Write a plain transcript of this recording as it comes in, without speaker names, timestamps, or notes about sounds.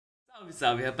Salve,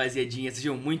 salve, rapaziadinha,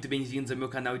 sejam muito bem-vindos ao meu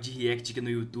canal de react aqui no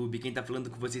YouTube. Quem tá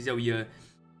falando com vocês é o Ian.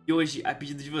 E hoje, a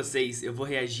pedido de vocês, eu vou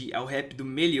reagir ao rap do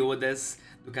Meliodas,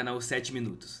 do canal 7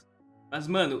 Minutos. Mas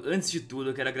mano, antes de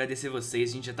tudo, eu quero agradecer vocês,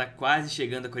 a gente já tá quase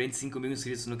chegando a 45 mil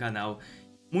inscritos no canal.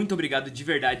 Muito obrigado de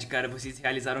verdade, cara, vocês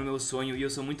realizaram o meu sonho e eu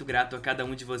sou muito grato a cada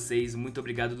um de vocês. Muito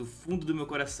obrigado do fundo do meu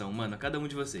coração, mano, a cada um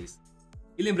de vocês.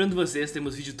 E lembrando vocês,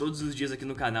 temos vídeo todos os dias aqui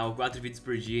no canal, 4 vídeos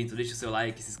por dia, então deixa o seu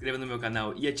like, se inscreva no meu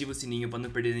canal e ativa o sininho pra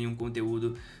não perder nenhum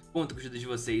conteúdo. Conto com a ajuda de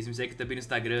vocês, me segue também no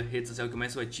Instagram, rede social que eu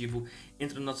mais sou ativo.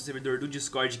 Entra no nosso servidor do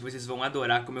Discord que vocês vão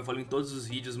adorar, como eu falo em todos os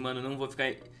vídeos, mano, não vou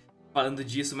ficar falando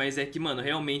disso, mas é que, mano,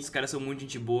 realmente os caras são muito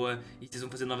gente boa e vocês vão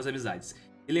fazer novas amizades.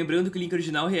 E lembrando que o link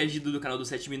original reagido do canal dos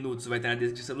 7 Minutos vai estar na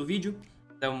descrição do vídeo,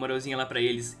 dá uma moralzinha lá pra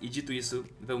eles e dito isso,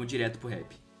 vamos direto pro rap.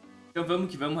 Então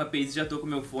vamos que vamos, rapaz, já tô com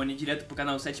meu fone, direto pro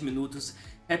canal 7 Minutos,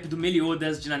 rap do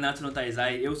Meliodas, de Nanatsu no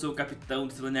Taizai. Eu sou o capitão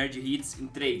do Nerd Hits em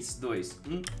 3, 2,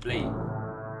 1, play.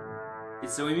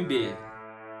 Edição MB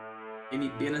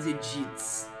nas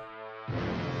edits.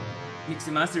 Mix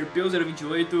Master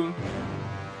P028,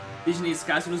 Disney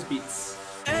Cássio nos beats.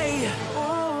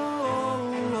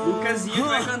 Lucasinha que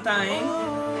vai cantar, hein?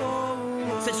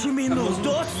 7 minutos,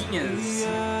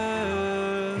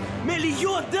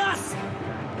 Meliodas!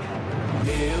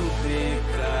 Meu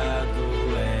pecado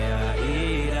é a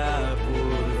ira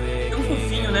por ver. É um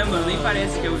fofinho, né, mano? Nem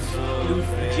parece que é o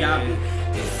diabo.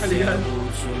 Tá ligado?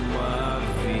 Última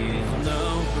vez,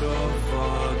 não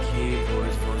provoque,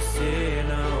 pois você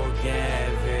não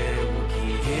quer ver o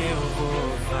que eu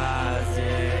vou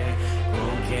fazer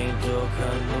com quem toca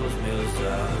nos meus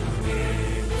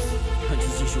amigos.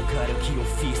 Antes de julgar o que eu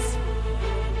fiz,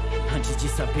 antes de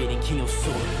saberem quem eu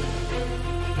sou,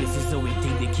 precisam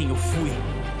entender quem eu fui.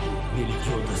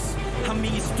 Meliodas. A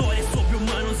minha história é sobre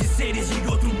humanos e seres de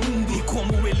outro mundo, e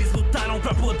como eles lutaram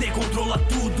pra poder controlar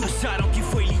tudo. Acharam que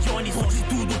foi Leones onde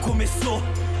tudo começou.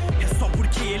 É só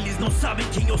porque eles não sabem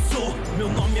quem eu sou. Meu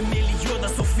nome é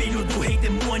Meliodas, sou filho do rei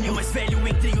demônio, mais velho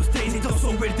entre os três, então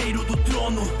sou o herdeiro do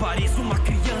trono. Pareço uma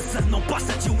criança, não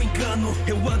passa de um engano.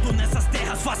 Eu ando nessas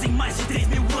terras fazem mais de 3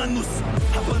 mil anos.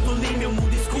 Abandonei meu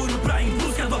mundo escuro pra ir em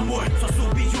busca do amor. Só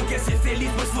soube o que é ser feliz,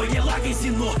 pois foi ela quem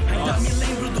ensinou. Ainda me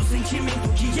lembro do sentimento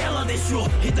que ela deixou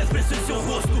e da expressão em seu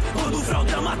rosto quando o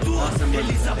fraude matou.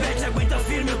 Elizabeth, aguenta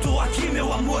firme, eu tô aqui,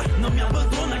 meu amor. Não me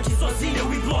abandona aqui sozinho,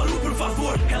 eu imploro por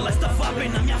favor. Ela estava bem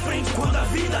na minha frente quando a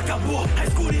vida acabou. A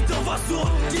escuridão vazou,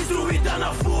 destruída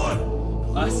na flor.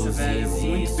 Nossa, velho,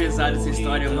 muito pesada essa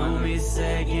história, mano.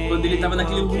 Quando ele tava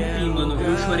naquele looping, mano,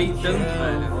 eu chorei tanto,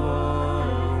 velho.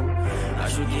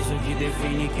 Acho que isso que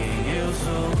define quem eu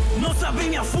sou. Não sabem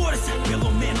minha força,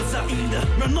 pelo menos ainda.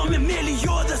 Meu nome é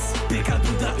Meliodas, pecado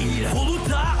da ira. Vou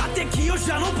lutar até que eu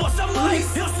já não possa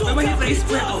mais. Eu sou o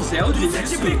capitão dos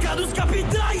 7 pecados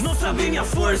capitais. Não sabem minha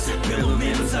força, pelo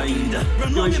menos ainda. Meu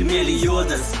nome é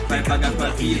Meliodas, vai pagar com a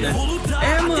vida. Vou lutar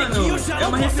até que eu já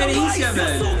não possa mais.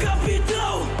 Eu sou o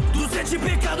capitão dos 7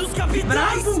 pecados capitais.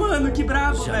 Bravo, mano, que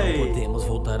bravo, velho. Já não podemos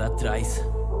voltar atrás.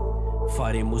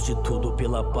 Faremos de tudo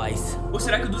pela paz. Ou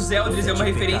será que o dos Eldris é uma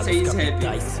referência a esse rap?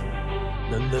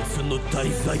 Nanatsu no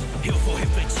Taizai. Eu vou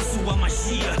refletir sua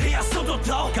magia, reação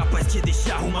total, capaz de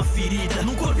deixar uma ferida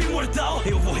num corpo imortal.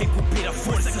 Eu vou recuperar a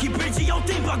força que perdi ao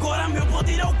tempo, agora meu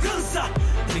poder alcança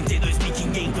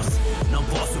 32.500. Não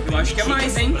posso permitir. Eu acho que é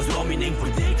mais, hein? Mas o homem nem por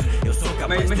dentro. Eu sou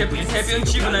capaz mas é porque esse rap é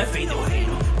antigo, né? O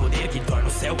reino, poder que torna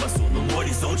o céu azul num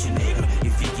horizonte negro. E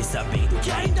fique sabendo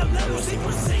que ainda não é 100%.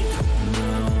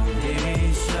 Não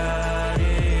deixarei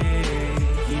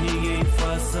que ninguém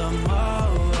faça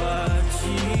mal a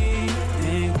ti,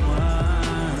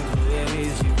 enquanto eu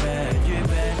estiver de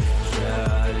pé.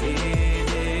 Já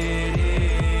liderei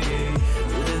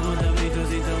os desmontamentos,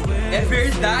 então é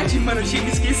verdade, mano, eu tinha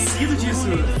me esquecido disso.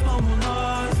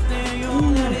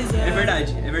 É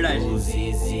verdade, é verdade.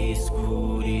 Luzes e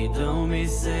escuridão me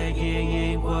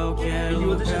seguem em qualquer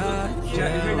lugar.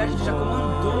 É verdade, já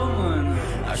comandou, mano.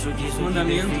 Acho que isso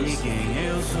mandamentos. define quem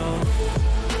eu sou.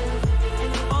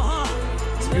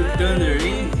 Spill Thunder,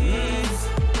 hein?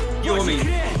 Que homem.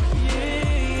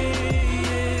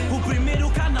 O primeiro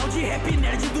canal de rap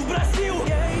nerd do Brasil.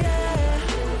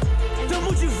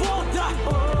 Tamo de volta.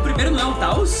 O primeiro não é o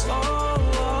Taos?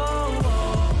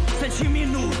 7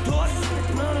 minutos.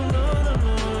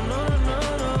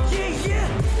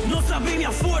 Não sabem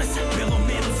minha força, pelo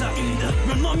menos ainda.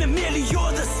 Meu nome é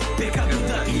Meliodas, pecado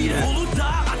da ira. Vou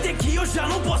lutar até que eu já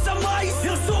não possa mais.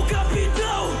 Eu sou o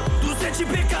capitão dos 7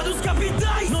 pecados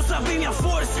capitais. Não sabem minha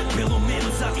força, pelo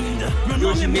menos ainda. Meu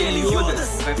nome é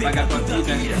Meliodas, vai pagar com a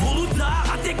vida. Vou lutar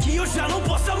até que eu já não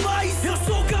possa mais. Eu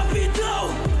sou o capitão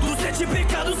dos 7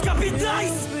 pecados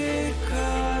capitais.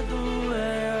 Pecado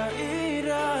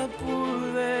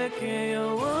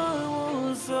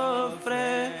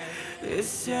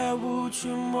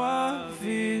último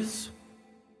aviso.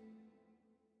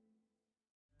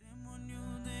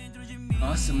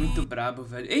 Nossa, muito brabo,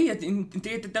 velho. Ei,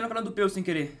 entrei até no canal do Peu sem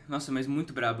querer. Nossa, mas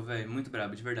muito brabo, velho. Muito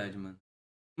brabo, de verdade, mano.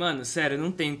 Mano, sério,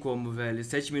 não tem como, velho.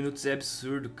 7 minutos é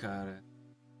absurdo, cara.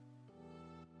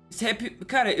 Esse rap...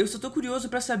 Cara, eu só tô curioso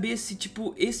pra saber se,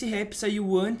 tipo, esse rap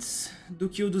saiu antes do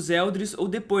que o dos Eldris ou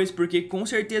depois, porque com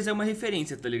certeza é uma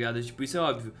referência, tá ligado? Tipo, isso é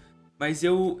óbvio. Mas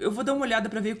eu vou dar uma olhada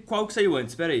pra ver qual que saiu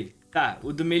antes, pera aí. Tá,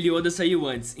 o do Meliodas saiu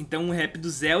antes. Então o rap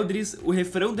dos Eldris, o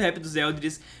refrão do rap dos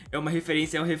Eldris é uma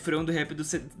referência ao refrão do rap dos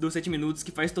 7 minutos,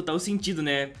 que faz total sentido,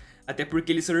 né? Até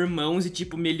porque eles são irmãos e,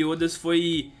 tipo, Meliodas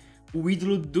foi o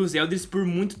ídolo dos Eldris por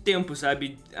muito tempo,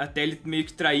 sabe? Até ele meio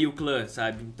que traiu o clã,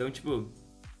 sabe? Então, tipo...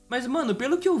 Mas, mano,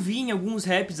 pelo que eu vi em alguns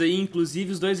raps aí,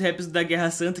 inclusive os 2 raps da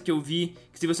Guerra Santa que eu vi,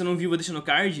 que se você não viu, eu vou deixar no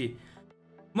card.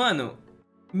 Mano...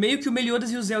 Meio que o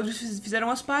Meliodas e os Eldris fizeram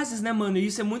as pazes, né, mano? E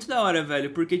isso é muito da hora,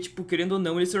 velho. Porque, tipo, querendo ou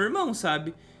não, eles são irmãos,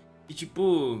 sabe? E,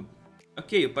 tipo...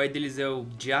 Ok, o pai deles é o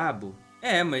diabo.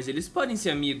 É, mas eles podem ser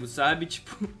amigos, sabe?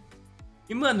 Tipo...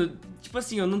 E, mano, tipo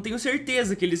assim, eu não tenho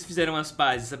certeza que eles fizeram as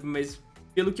pazes, sabe? Mas,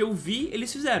 pelo que eu vi,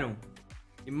 eles fizeram.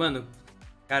 E, mano...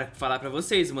 Cara, falar pra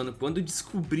vocês, mano. Quando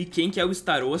descobri quem que é o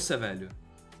Starossa, velho...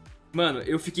 Mano,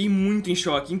 eu fiquei muito em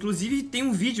choque. Inclusive, tem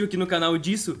um vídeo aqui no canal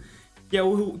disso... Que é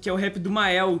o rap do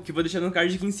Mael, que eu vou deixar no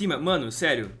card aqui em cima. Mano,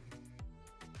 sério.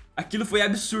 Aquilo foi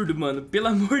absurdo, mano. Pelo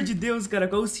amor de Deus, cara.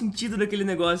 Qual o sentido daquele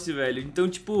negócio, velho? Então,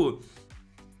 tipo...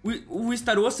 O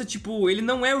Starossa, tipo, ele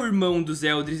não é o irmão dos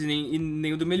Eldris e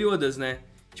nem o do Meliodas, né?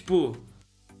 Tipo...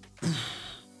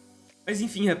 Mas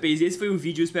enfim, rapaz, esse foi o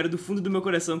vídeo. Eu espero do fundo do meu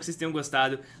coração que vocês tenham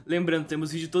gostado. Lembrando,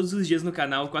 temos vídeo todos os dias no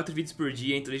canal, 4 vídeos por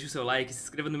dia. Então deixa o seu like, se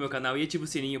inscreva no meu canal e ativa o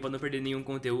sininho pra não perder nenhum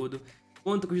conteúdo.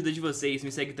 Conto com a ajuda de vocês,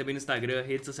 me segue também no Instagram,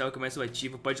 rede social que eu mais sou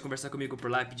ativo. Pode conversar comigo por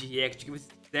lá, pedir react, o que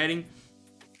vocês quiserem.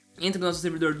 Entra no nosso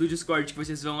servidor do Discord que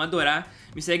vocês vão adorar.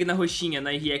 Me segue na roxinha, na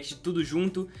react, tudo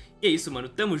junto. E é isso, mano,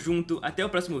 tamo junto, até o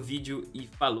próximo vídeo e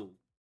falou!